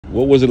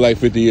What was it like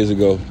 50 years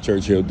ago,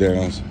 Churchill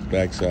Downs,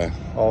 backside?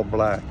 All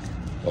black.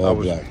 All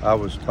black. I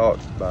was taught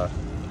by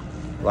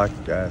black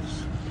guys.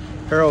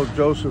 Harold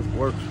Joseph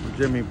works for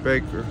Jimmy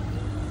Baker.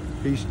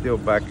 He's still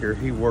back here.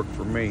 He worked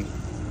for me.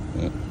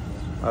 Yeah.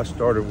 I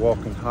started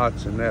walking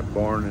hots in that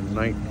barn in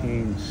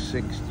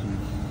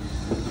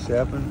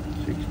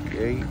 1967,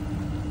 68.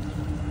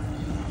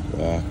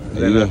 Wow.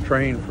 Then I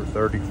trained for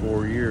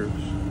 34 years.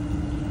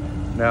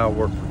 Now I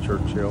work for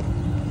Churchill,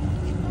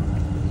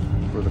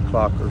 for the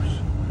clockers.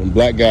 Them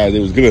black guys, they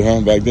was good, huh,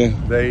 back then?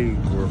 They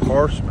were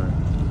horsemen.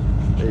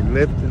 They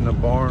lived in the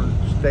barn,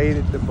 stayed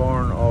at the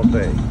barn all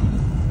day.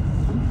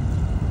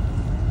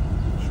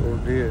 Sure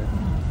did.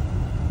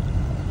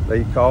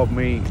 They called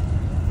me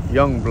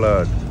young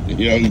blood.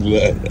 Young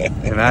blood.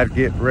 And I'd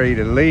get ready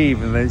to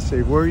leave, and they'd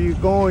say, "Where are you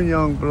going,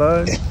 young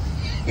blood?"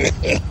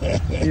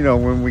 You know,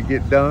 when we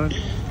get done.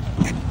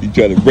 You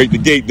try to break the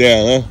gate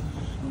down, huh?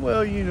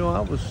 Well, you know, I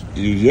was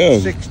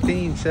young.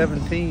 16,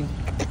 17,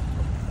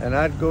 and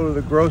I'd go to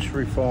the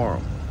grocery for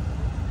them.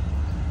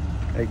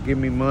 They'd give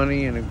me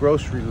money and a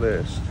grocery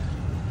list.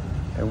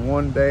 And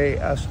one day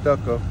I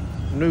stuck a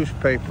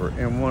newspaper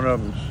in one of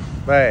them's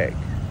bag.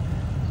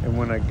 And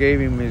when I gave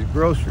him his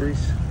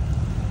groceries,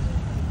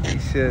 he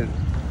said,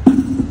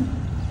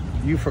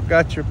 "You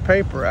forgot your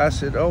paper." I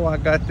said, "Oh, I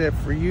got that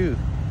for you."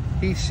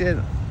 He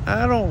said,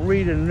 "I don't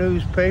read a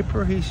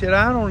newspaper." He said,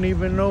 "I don't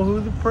even know who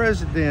the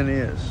president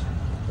is."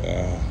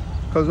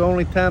 Because the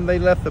only time they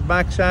left the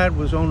backside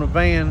was on a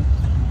van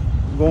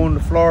going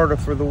to Florida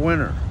for the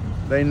winter.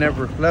 They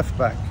never left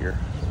back here.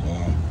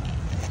 Wow.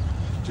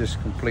 Just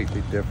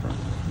completely different.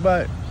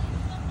 But,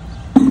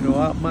 you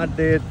know, my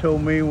dad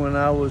told me when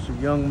I was a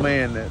young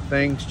man that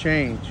things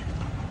change.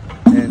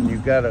 And you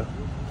got to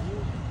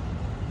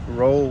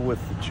roll with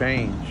the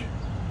change,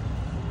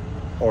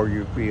 or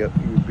you'd be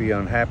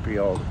unhappy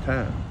all the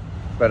time.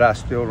 But I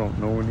still don't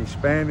know any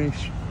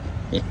Spanish.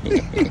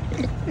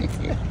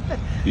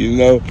 You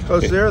know,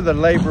 because they're the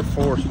labor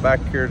force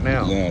back here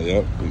now. Yeah,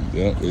 yep.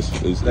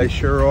 They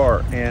sure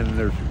are, and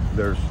there's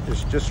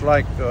it's just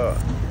like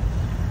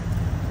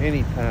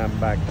any time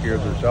back here.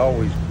 There's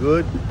always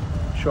good,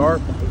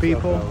 sharp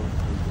people,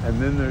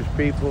 and then there's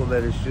people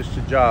that it's just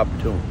a job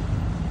to them.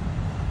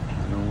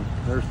 You know,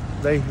 there's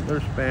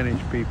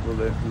Spanish people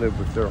that live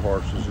with their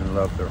horses and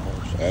love their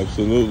horses.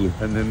 Absolutely.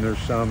 And then there's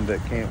some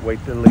that can't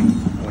wait to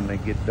leave when they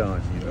get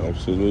done, you know.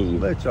 Absolutely.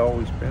 But it's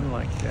always been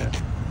like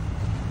that.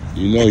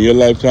 You know, your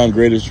lifetime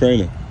greatest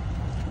trainer.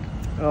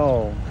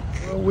 Oh,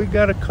 well, we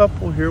got a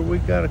couple here. We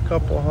got a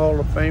couple of Hall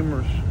of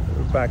Famers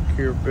back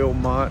here. Bill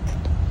Mott,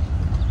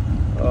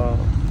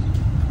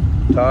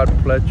 Todd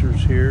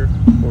Fletcher's here.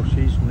 Of course,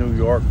 he's a New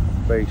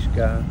York-based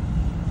guy.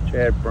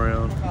 Chad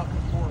Brown.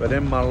 But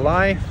in my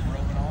life,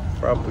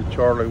 probably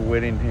Charlie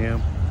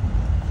Whittingham.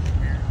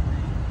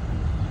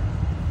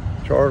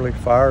 Charlie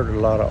fired a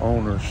lot of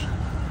owners.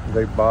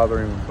 They bother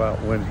him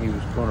about when he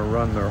was going to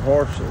run their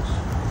horses.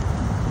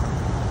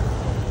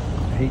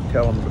 He'd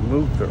tell them to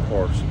move their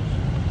horses.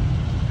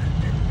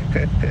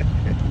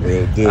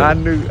 Real deal.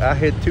 I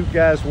had two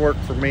guys work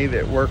for me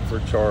that worked for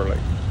Charlie.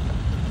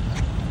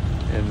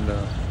 And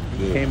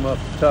he came up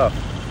tough.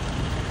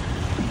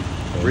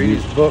 Read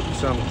his book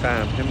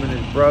sometime. Him and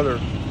his brother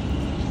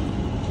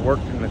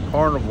worked in the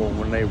carnival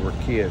when they were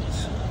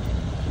kids.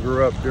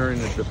 Grew up during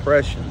the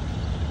Depression.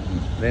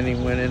 Then he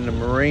went in the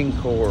Marine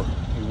Corps.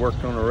 He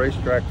worked on a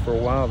racetrack for a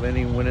while. Then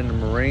he went in the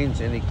Marines,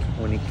 and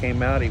when he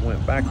came out, he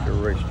went back to a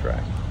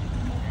racetrack.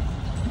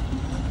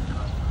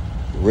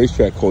 The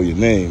racetrack call your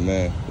name,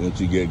 man, once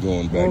you get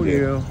going back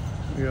there. Oh,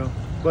 yeah.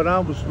 But I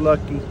was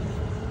lucky.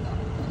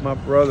 My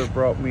brother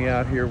brought me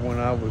out here when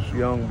I was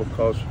young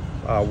because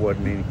I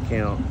wasn't any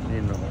count.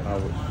 You know, I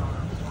was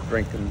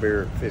drinking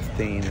beer at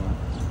 15,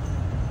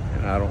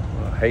 and I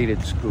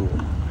hated school.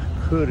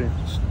 Couldn't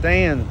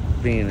stand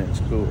being at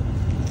school.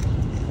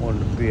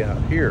 Wanted to be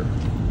out here.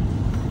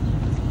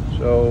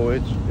 So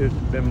it's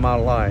been my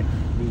life.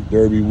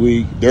 Derby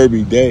week,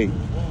 Derby day.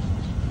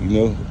 You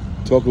know,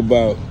 talk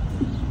about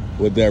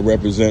what that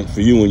represents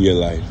for you in your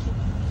life.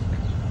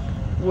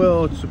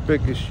 Well, it's the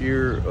biggest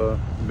year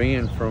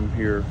being from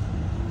here.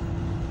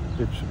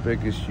 It's the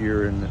biggest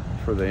year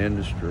for the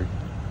industry.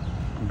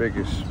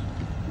 Biggest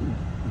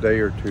day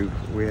or two.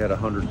 We had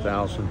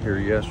 100,000 here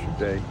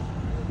yesterday,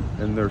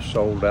 and they're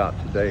sold out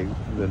today.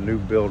 The new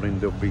building,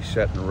 they'll be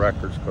setting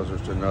records because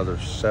there's another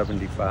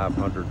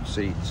 7,500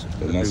 seats.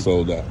 And that's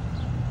sold out.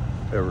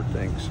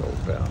 Everything's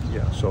sold out,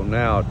 yeah. So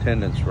now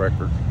attendance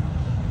record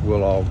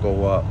will all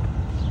go up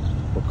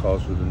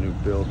because of the new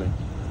building.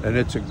 And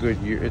it's a good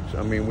year.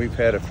 I mean, we've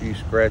had a few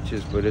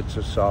scratches, but it's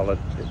a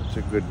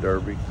good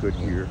Derby, good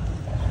year.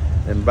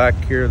 And back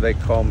here, they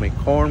call me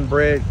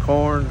cornbread,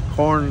 corn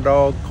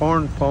dog,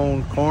 corn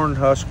pone, corn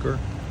husker.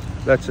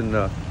 That's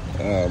enough.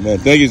 Oh, man,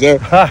 thank you, sir.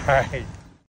 All right.